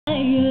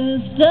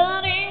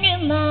starting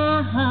in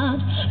my heart,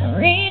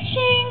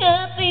 reaching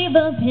a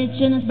fever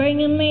pitch, and it's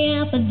bringing me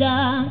out the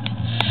dark.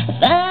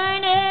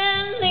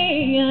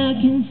 Finally, I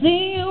can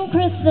see you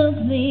crystal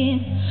clear.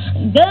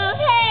 Go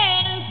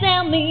ahead and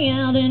sell me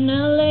out, and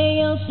I'll lay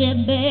your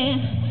shit bare.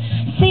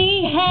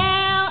 See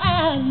how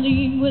I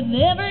leave with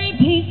every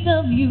piece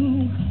of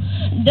you.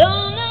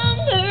 Don't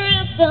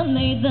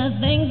underestimate the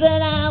things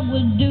that I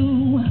would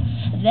do.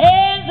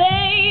 There's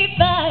a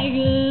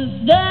fire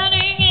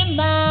starting in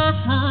my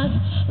heart,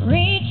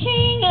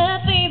 reaching a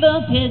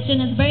fever pitch,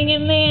 and it's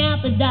bringing me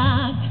out the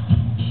dark.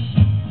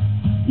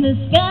 The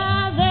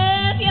skies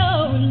of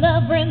your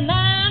love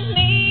remind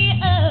me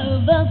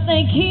of us.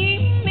 They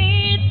keep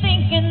me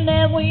thinking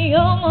that we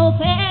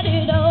almost had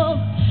it all.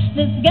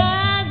 The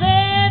skies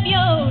of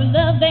your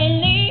love, they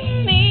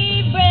leave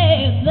me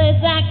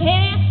breathless. I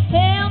can't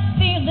help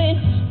feeling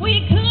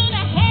we could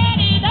have had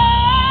it all.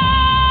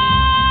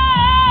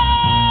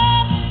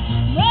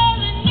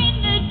 Rolling in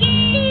the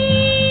deep,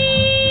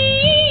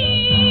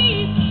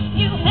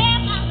 you had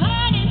my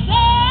heart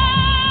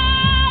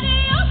inside of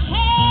your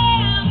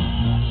hand,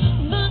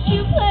 but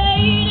you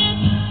played it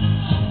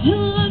to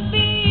the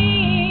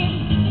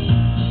beat.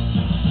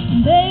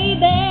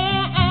 Baby,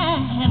 I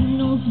have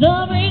no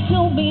story to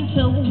be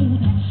told,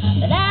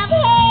 but I've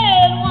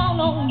had one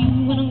on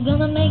you, and I'm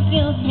gonna make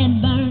your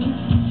head burn.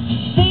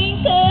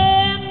 Think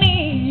of me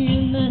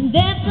in the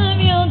depths of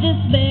your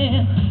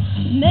despair.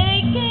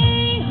 Make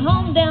a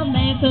home down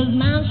there, 'cause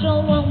mine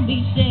sure won't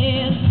be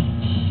shared.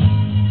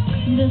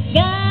 The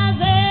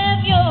skies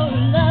of your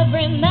love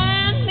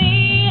remind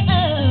me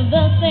of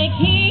us. They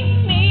keep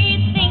me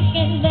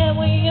thinking that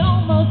we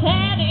almost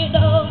had it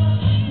all.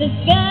 The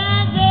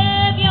skies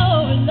of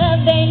your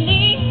love, they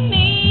leave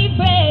me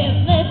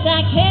breathless.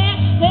 I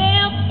can't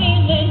help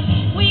feeling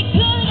we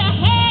could have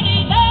had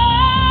it all.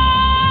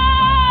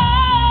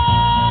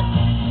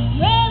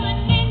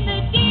 Rolling in the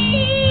deep,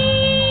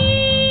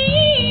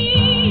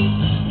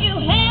 you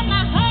had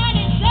my heart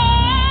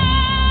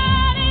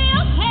inside of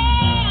your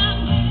hand,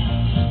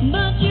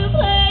 but you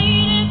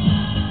played it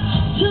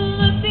to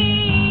the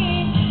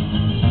beat.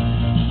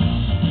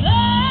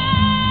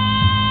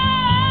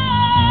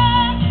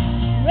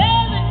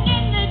 Rolling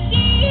in the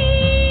deep,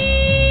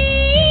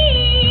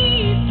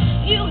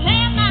 you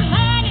had my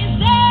heart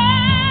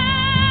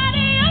inside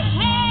of your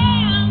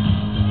hand,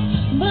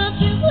 but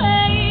you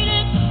played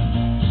it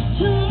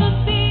to the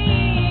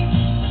beat.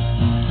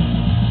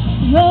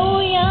 Roll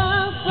your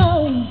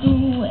soul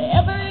through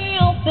every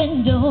open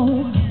door.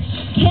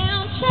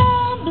 Count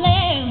your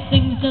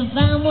blessings to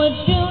find what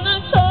you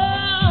look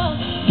for.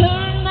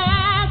 Turn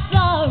my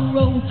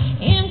sorrow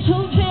into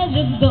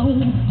treasures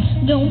gold.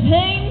 Don't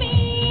pay me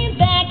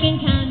back in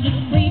kind,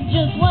 just reap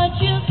just what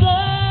you sow.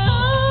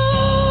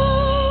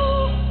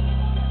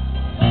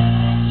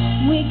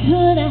 We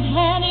could have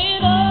had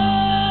it all.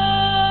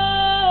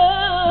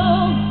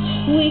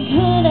 We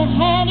could have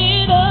had it